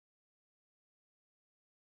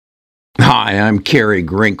Hi, I'm Kerry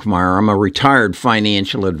Grinkmeyer. I'm a retired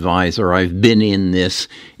financial advisor. I've been in this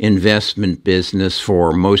investment business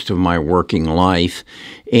for most of my working life.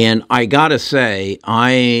 And I gotta say,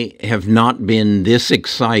 I have not been this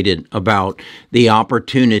excited about the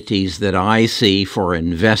opportunities that I see for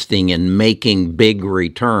investing and making big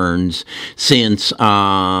returns since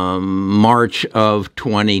March of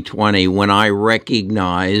 2020, when I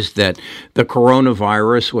recognized that the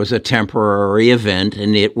coronavirus was a temporary event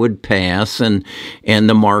and it would pass and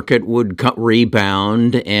the market would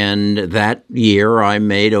rebound. And that year I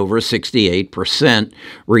made over 68%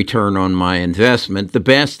 return on my investment. The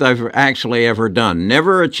best I've actually ever done.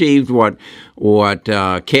 Never achieved what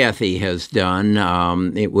Kathy has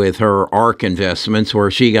done with her ARK investments,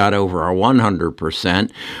 where she got over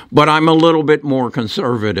 100%. But I'm a little bit more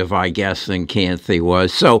conservative, I guess, than Kathy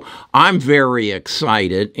was. So I'm very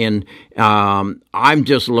excited, and I'm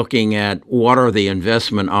just looking at what are the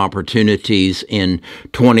investment opportunities in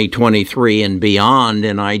 2023 and beyond,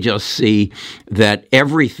 and I just see that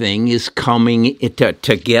everything is coming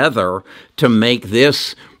together to make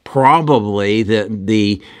this probably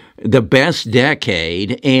the best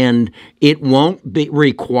decade, and it won't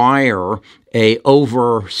require a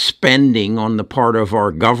overspending on the part of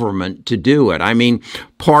our government to do it. I mean,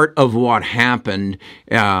 part of what happened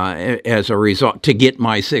as a result to get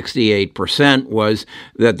my 68% was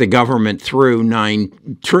that the government threw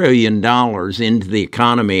 $9 trillion into the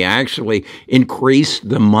economy, actually increased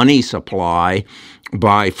the money supply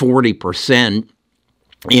by 40%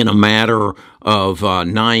 in a matter of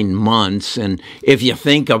 9 months. And if you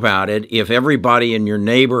think about it, if everybody in your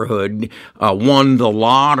neighborhood won the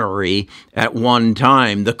lottery at one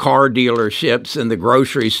time, the car dealerships and the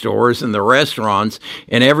grocery stores and the restaurants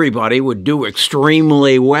and everybody would do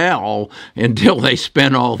extremely well until they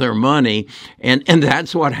spent all their money. And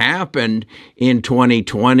that's what happened in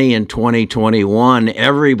 2020 and 2021.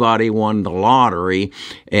 Everybody won the lottery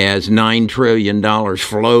as $9 trillion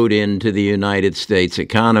flowed into the United States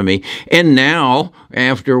economy. And now,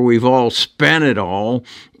 after we've all spent it all,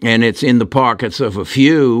 and it's in the pockets of a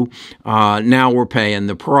few, now we're paying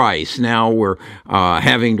the price. Now we're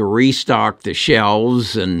having to restock the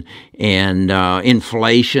shelves, and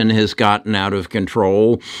inflation has gotten out of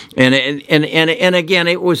control. And again,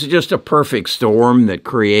 it was just a perfect storm that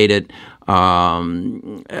created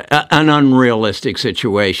an unrealistic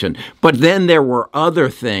situation. But then there were other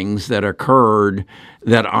things that occurred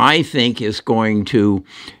that I think is going to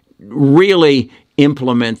really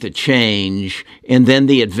implement the change, and then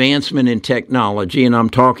the advancement in technology, and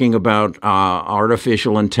I'm talking about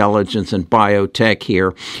artificial intelligence and biotech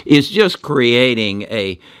here, is just creating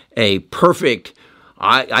a perfect,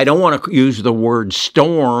 I don't want to use the word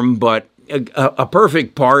storm, but a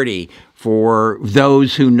perfect party for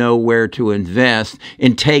those who know where to invest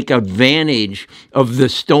and take advantage of the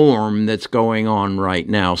storm that's going on right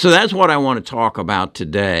now. So that's what I want to talk about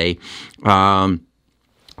today.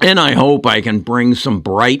 And I hope I can bring some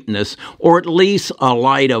brightness, or at least a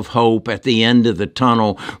light of hope at the end of the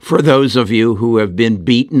tunnel for those of you who have been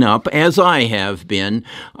beaten up, as I have been,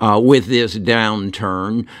 with this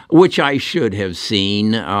downturn, which I should have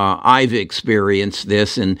seen. I've experienced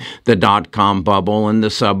this in the dot-com bubble and the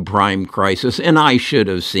subprime crisis, and I should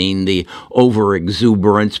have seen the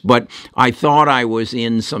overexuberance, but I thought I was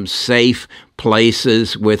in some safe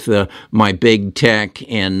places with my big tech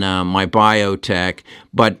and my biotech,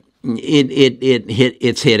 but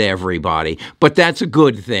it's hit everybody. But that's a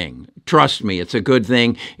good thing. Trust me, it's a good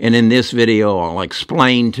thing. And in this video, I'll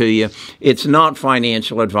explain to you. It's not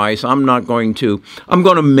financial advice. I'm going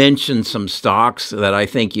to mention some stocks that I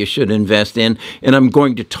think you should invest in. And I'm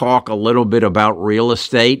going to talk a little bit about real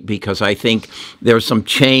estate, because I think there's some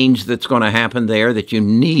change that's going to happen there that you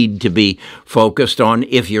need to be focused on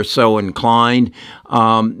if you're so inclined.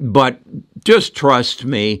 But just trust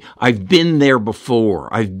me, I've been there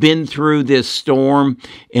before. I've been through this storm,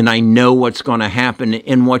 and I know what's going to happen.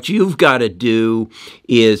 And what you've got to do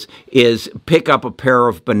is pick up a pair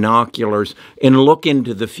of binoculars and look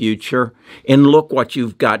into the future, and look what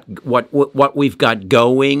you've got, what we've got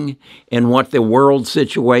going, and what the world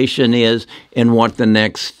situation is, and what the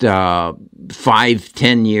next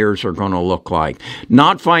 5-10 years are going to look like.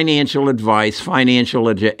 Not financial advice, financial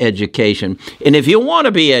education. And if you want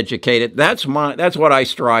to be educated, that's what I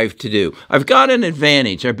strive to do. I've got an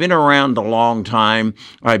advantage. I've been around a long time.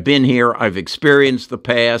 I've been here. I've experienced the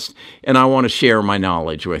past, and I want to share my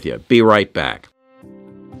knowledge with you. Be right back.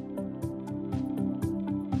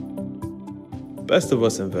 Best of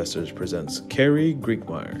Us Investors presents Kerry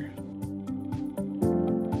Grinkmeyer.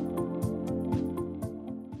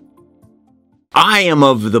 I am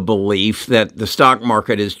of the belief that the stock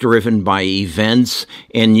market is driven by events,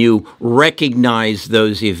 and you recognize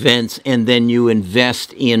those events, and then you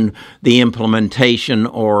invest in the implementation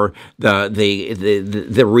or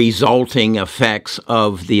the resulting effects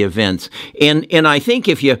of the events. And I think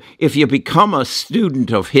if you become a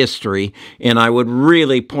student of history, and I would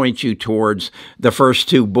really point you towards the first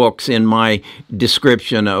two books in my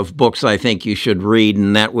description of books I think you should read,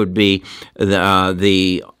 and that would be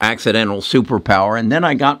the Accidental Superpower, and then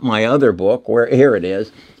I got my other book, here it is,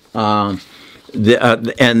 and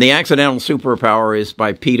the Accidental Superpower is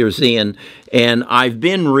by Peter Zeihan, and I've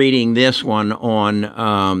been reading this one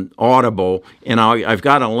on Audible, and I've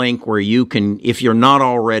got a link where you can, if you're not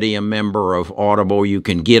already a member of Audible, you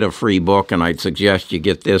can get a free book, and I'd suggest you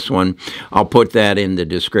get this one. I'll put that in the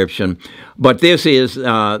description. But this is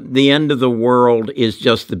The End of the World is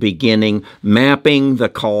Just the Beginning, Mapping the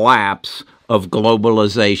Collapse of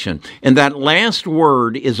Globalization. And that last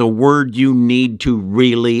word is a word you need to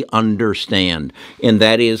really understand, and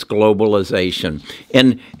that is globalization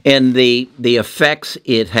and the effects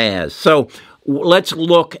it has. So let's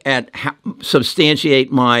look at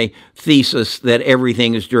substantiate my thesis that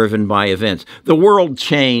everything is driven by events. The world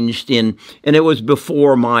changed and it was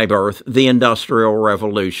before my birth, the Industrial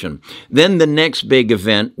Revolution. Then the next big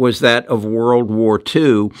event was that of World War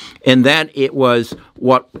II, and that it was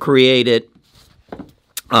what created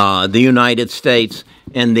the United States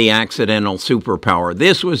and the Accidental Superpower.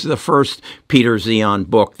 This was the first Peter Zeihan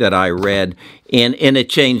book that I read, and it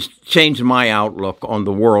changed my outlook on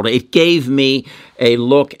the world. It gave me a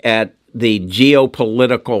look at the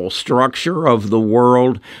geopolitical structure of the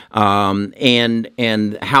world and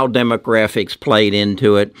how demographics played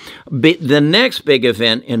into it. The next big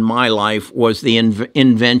event in my life was the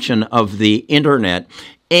invention of the Internet.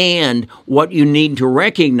 And what you need to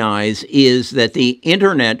recognize is that the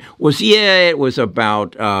Internet was, it was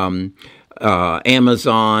about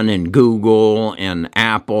Amazon and Google and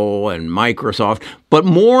Apple and Microsoft, but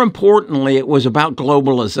more importantly, it was about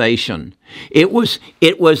globalization. It was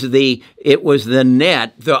the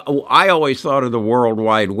net. I always thought of the World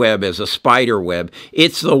Wide Web as a spider web.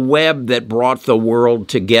 It's the web that brought the world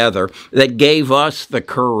together, that gave us the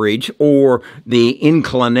courage or the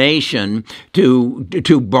inclination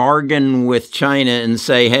to bargain with China and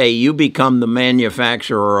say, hey, you become the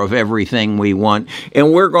manufacturer of everything we want,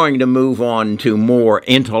 and we're going to move on to more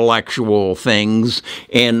intellectual things,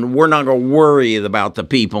 and we're not going to worry about the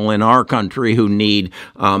people in our country who need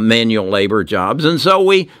manual labor jobs. And so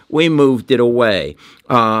we moved it away.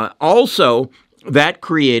 Also, that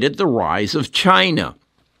created the rise of China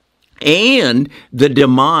and the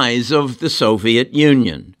demise of the Soviet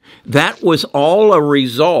Union. That was all a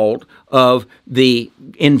result of the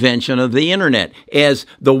invention of the Internet. As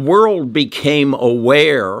the world became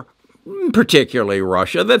aware, particularly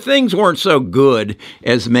Russia, that things weren't so good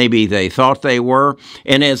as maybe they thought they were.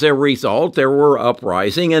 And as a result, there were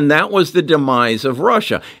uprising, and that was the demise of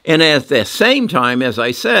Russia. And at the same time, as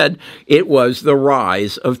I said, it was the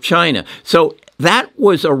rise of China. So that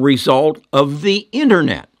was a result of the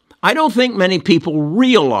Internet. I don't think many people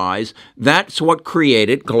realize that's what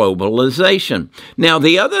created globalization. Now,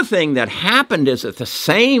 the other thing that happened is that the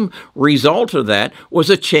same result of that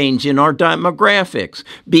was a change in our demographics,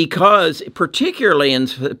 because particularly in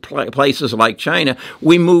places like China,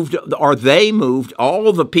 they moved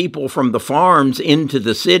all the people from the farms into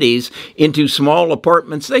the cities, into small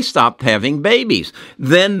apartments. They stopped having babies.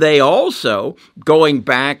 Then they also, going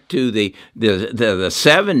back to the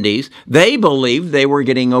 70s, they believed they were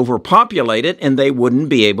getting overpopulated and they wouldn't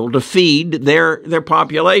be able to feed their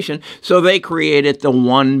population. So they created the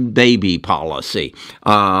one baby policy.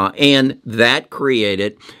 And that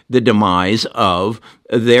created the demise of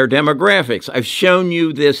their demographics. I've shown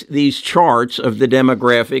you these charts of the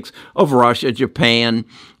demographics of Russia, Japan,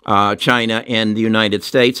 China, and the United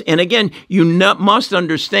States. And again, you must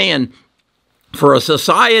understand, for a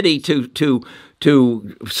society to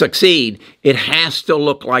succeed, it has to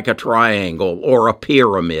look like a triangle or a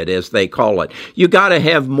pyramid, as they call it. You got to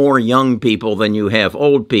have more young people than you have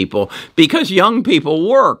old people, because young people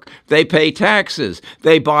work, they pay taxes,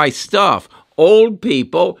 they buy stuff. Old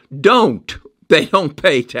people don't. They don't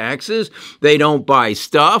pay taxes, they don't buy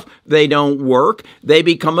stuff, they don't work, they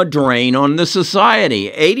become a drain on the society.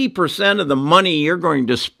 80% of the money you're going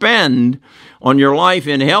to spend on your life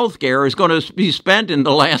in healthcare is going to be spent in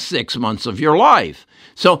the last 6 months of your life.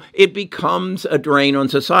 So it becomes a drain on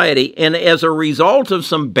society. And as a result of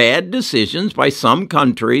some bad decisions by some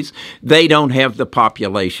countries, they don't have the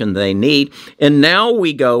population they need. And now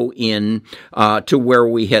we go in to where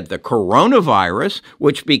we had the coronavirus,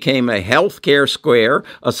 which became a healthcare scare,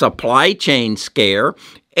 a supply chain scare,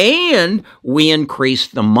 and we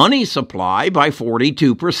increased the money supply by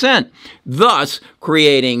 42%, thus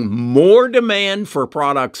creating more demand for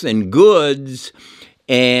products and goods.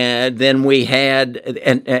 And then we had,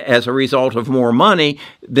 and as a result of more money,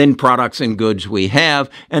 than products and goods we have.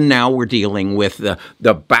 And now we're dealing with the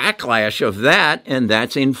backlash of that, and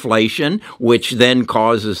that's inflation, which then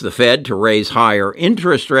causes the Fed to raise higher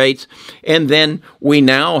interest rates. And then we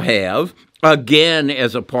now have, again,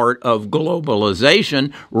 as a part of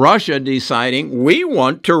globalization, Russia deciding we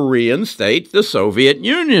want to reinstate the Soviet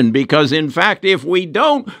Union because, in fact, if we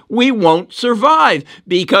don't, we won't survive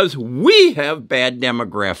because we have bad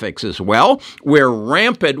demographics as well. We're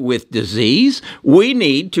rampant with disease. We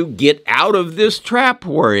need to get out of this trap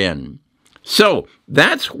we're in. So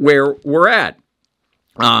that's where we're at.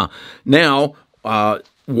 Now,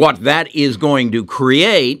 what that is going to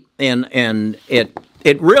create, and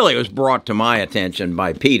it really was brought to my attention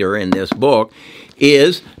by Peter in this book,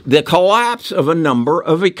 is the collapse of a number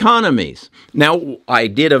of economies. Now, I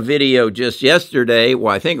did a video just yesterday,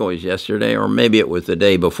 well, I think it was yesterday, or maybe it was the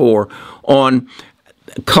day before, on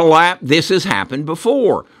collapse. This has happened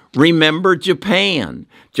before. Remember Japan.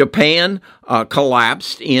 Japan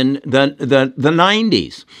collapsed in the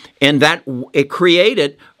 90s, and that it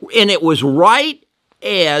created, and it was right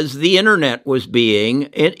as the internet was being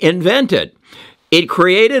invented. It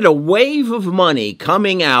created a wave of money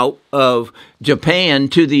coming out of Japan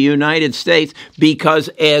to the United States because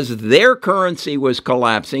as their currency was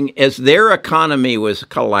collapsing, as their economy was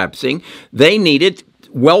collapsing,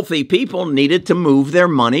 wealthy people needed to move their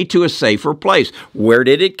money to a safer place. Where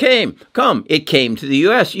did it come? It came to the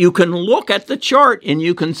U.S. You can look at the chart and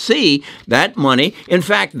you can see that money. In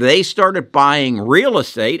fact, they started buying real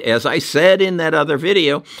estate, as I said in that other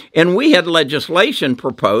video, and we had legislation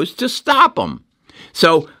proposed to stop them.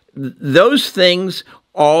 So those things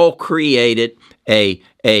all created a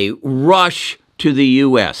rush to the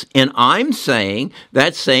U.S., and I'm saying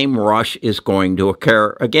that same rush is going to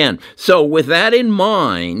occur again. So with that in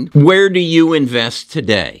mind, where do you invest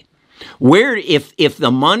today? Where, if the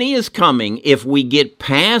money is coming, if we get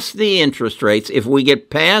past the interest rates, if we get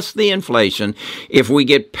past the inflation, if we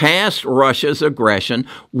get past Russia's aggression,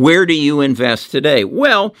 where do you invest today?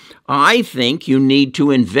 Well, I think you need to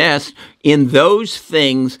invest in those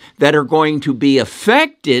things that are going to be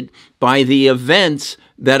affected by the events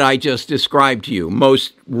that I just described to you.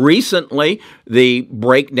 Most recently, the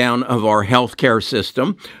breakdown of our healthcare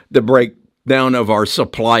system, the breakdown of our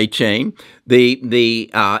supply chain, the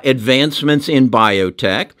advancements in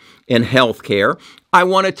biotech and healthcare. I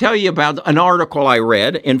want to tell you about an article I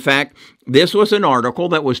read. In fact, this was an article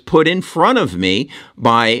that was put in front of me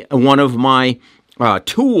by one of my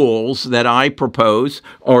tools that I propose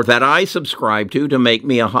or that I subscribe to make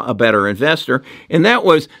me a better investor. And that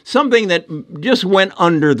was something that just went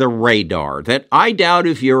under the radar that I doubt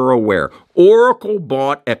if you're aware. Oracle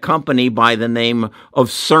bought a company by the name of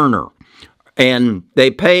Cerner, and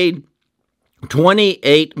they paid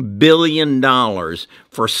 $28 billion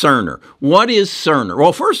for Cerner. What is Cerner?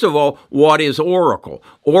 Well, first of all, what is Oracle?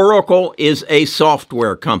 Oracle is a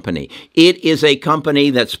software company. It is a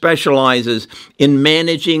company that specializes in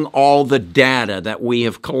managing all the data that we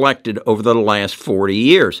have collected over the last 40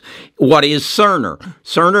 years. What is Cerner?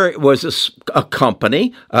 Cerner was a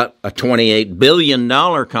company, a $28 billion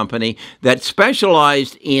company that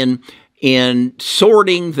specialized in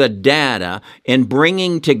sorting the data and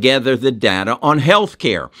bringing together the data on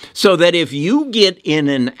healthcare so that if you get in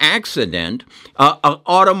an accident, an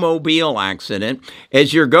automobile accident,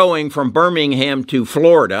 as you're going from Birmingham to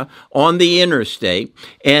Florida on the interstate,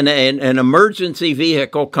 and an emergency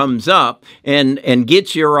vehicle comes up and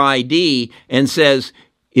gets your ID and says,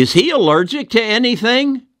 "Is he allergic to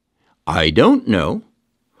anything?" "I don't know."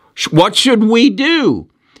 "What should we do?"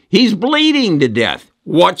 "He's bleeding to death."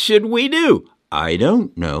 "What should we do?" "I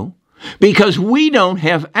don't know," because we don't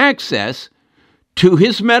have access to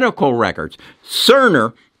his medical records.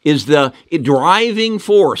 Cerner is the driving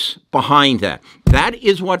force behind that. That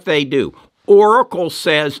is what they do. Oracle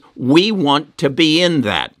says we want to be in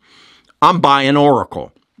that. I'm buying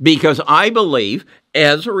Oracle because I believe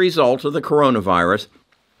as a result of the coronavirus,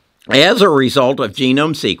 as a result of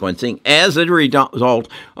genome sequencing, as a result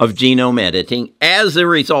of genome editing, as a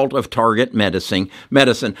result of target medicine,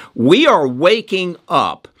 we are waking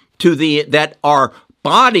up to that our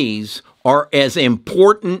bodies are as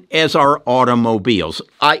important as our automobiles.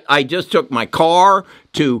 I just took my car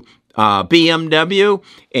to BMW,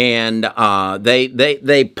 and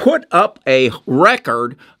they put up a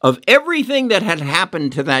record of everything that had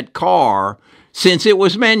happened to that car since it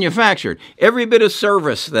was manufactured. Every bit of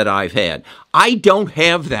service that I've had. I don't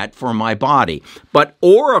have that for my body, but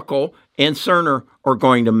Oracle and Cerner are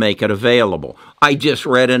going to make it available. I just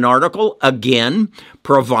read an article, again,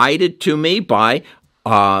 provided to me by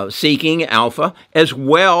Seeking Alpha, as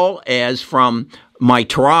well as from my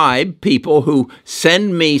tribe, people who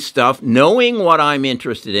send me stuff, knowing what I'm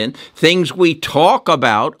interested in, things we talk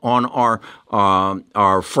about on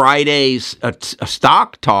our Fridays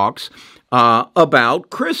stock talks about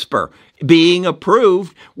CRISPR being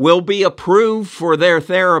approved, will be approved for their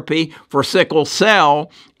therapy for sickle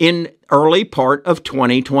cell in early part of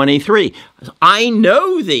 2023. I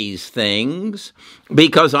know these things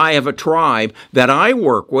because I have a tribe that I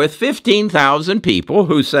work with, 15,000 people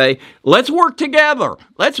who say, let's work together.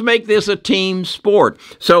 Let's make this a team sport.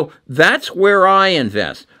 So that's where I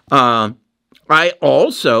invest. I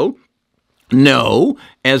also know,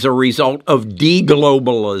 as a result of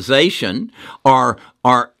deglobalization, our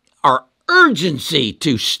urgency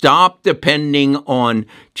to stop depending on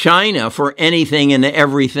China for anything and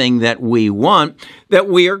everything that we want, that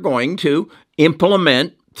we are going to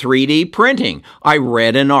implement 3D printing. I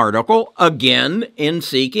read an article, again in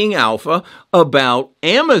Seeking Alpha, about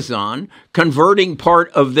Amazon converting part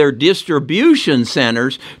of their distribution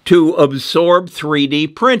centers to absorb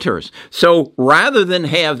 3D printers. So rather than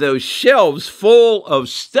have those shelves full of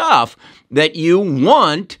stuff that you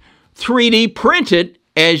want 3D printed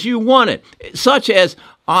as you want it, such as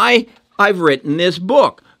I've written this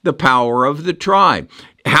book, The Power of the Tribe.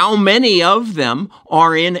 How many of them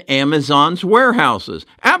are in Amazon's warehouses?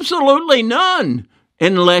 Absolutely none,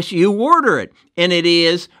 unless you order it, and it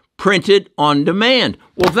is printed on demand.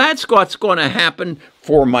 Well, that's what's going to happen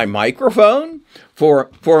for my microphone, for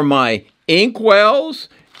my inkwells,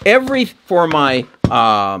 for my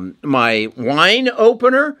my wine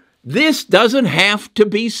opener. This doesn't have to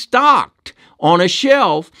be stocked on a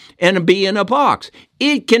shelf and be in a box.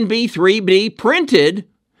 It can be 3D printed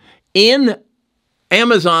in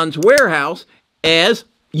Amazon's warehouse as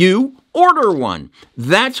you order one.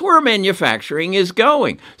 That's where manufacturing is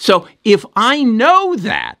going. So if I know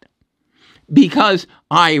that, because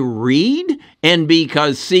I read and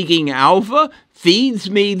because Seeking Alpha feeds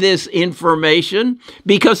me this information,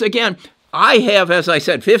 because again, I have, as I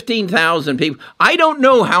said, 15,000 people. I don't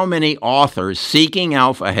know how many authors Seeking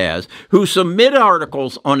Alpha has who submit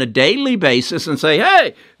articles on a daily basis and say,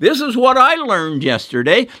 hey, this is what I learned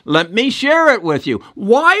yesterday. Let me share it with you.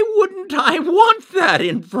 Why wouldn't I want that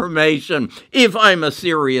information if I'm a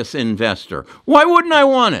serious investor? Why wouldn't I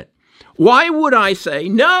want it? Why would I say,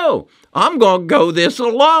 no, I'm going to go this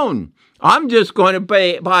alone? I'm just going to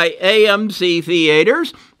buy AMC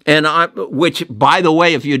theaters. Which, by the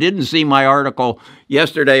way, if you didn't see my article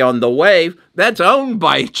yesterday on The Wave, that's owned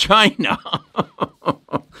by China,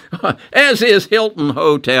 as is Hilton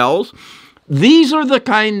Hotels. These are the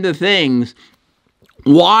kind of things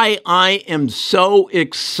why I am so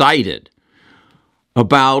excited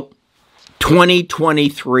about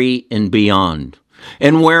 2023 and beyond,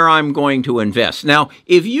 and where I'm going to invest. Now,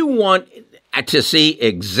 if you want to see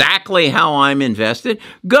exactly how I'm invested,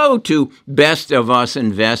 go to Best of Us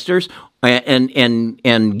Investors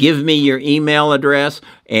and give me your email address,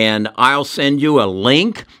 and I'll send you a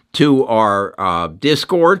link to our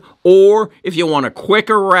Discord. Or if you want a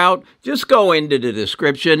quicker route, just go into the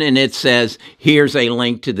description and it says, here's a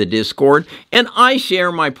link to the Discord. And I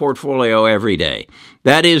share my portfolio every day.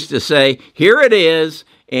 That is to say, here it is,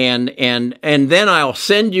 and then I'll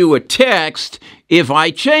send you a text if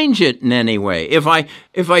I change it in any way, if I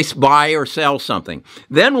buy or sell something.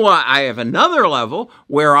 Then I have another level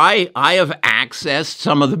where I have accessed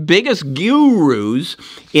some of the biggest gurus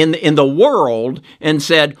in the world and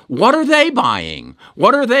said, what are they buying?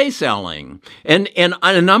 What are they selling? And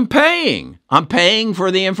I'm paying. I'm paying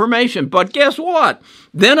for the information. But guess what?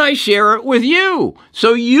 Then I share it with you.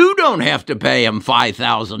 So you don't have to pay them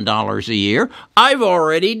 $5,000 a year. I've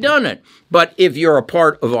already done it. But if you're a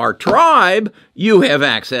part of our tribe, you have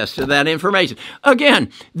access to that information. Again,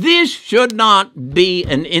 this should not be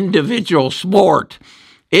an individual sport.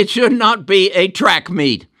 It should not be a track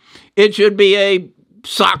meet. It should be a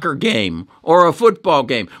soccer game or a football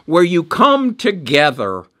game where you come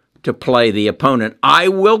together to play the opponent. I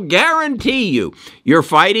will guarantee you, you're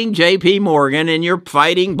fighting JP Morgan and you're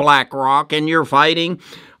fighting BlackRock and you're fighting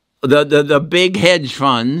the big hedge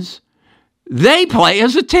funds. They play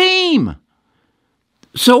as a team.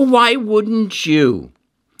 So why wouldn't you?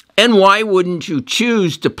 And why wouldn't you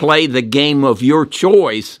choose to play the game of your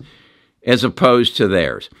choice as opposed to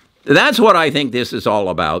theirs? That's what I think this is all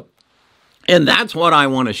about. And that's what I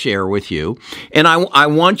want to share with you. And I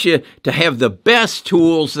want you to have the best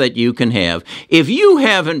tools that you can have. If you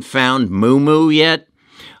haven't found Moomoo yet,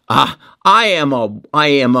 I am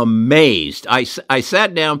amazed. I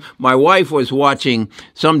sat down. My wife was watching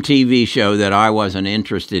some TV show that I wasn't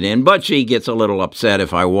interested in, but she gets a little upset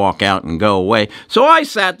if I walk out and go away. So I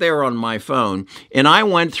sat there on my phone, and I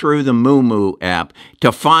went through the Moomoo app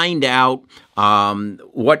to find out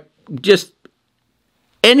just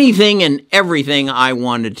anything and everything I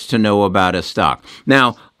wanted to know about a stock.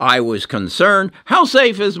 Now, I was concerned, how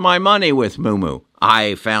safe is my money with Moomoo?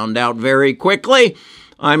 I found out very quickly.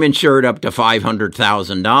 I'm insured up to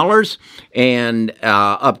 $500,000 and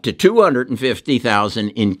up to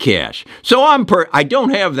 $250,000 in cash. So I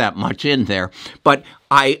don't have that much in there, but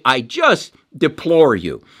I just deplore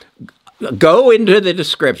you. Go into the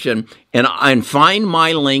description and find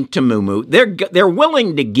my link to Moomoo. They're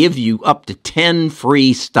willing to give you up to 10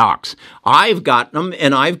 free stocks. I've gotten them,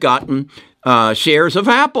 and I've gotten shares of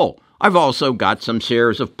Apple. I've also got some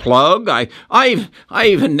shares of Plug. I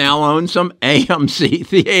even now own some AMC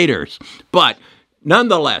theaters. But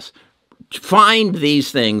nonetheless, find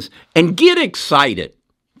these things and get excited.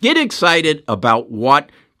 Get excited about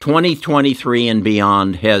what 2023 and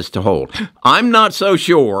beyond has to hold. I'm not so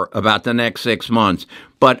sure about the next 6 months,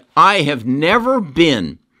 but I have never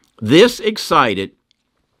been this excited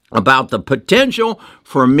about the potential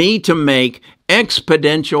for me to make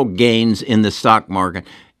exponential gains in the stock market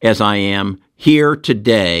as I am here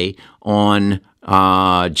today on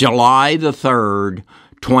July the 3rd,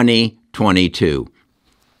 2022.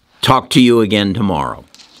 Talk to you again tomorrow.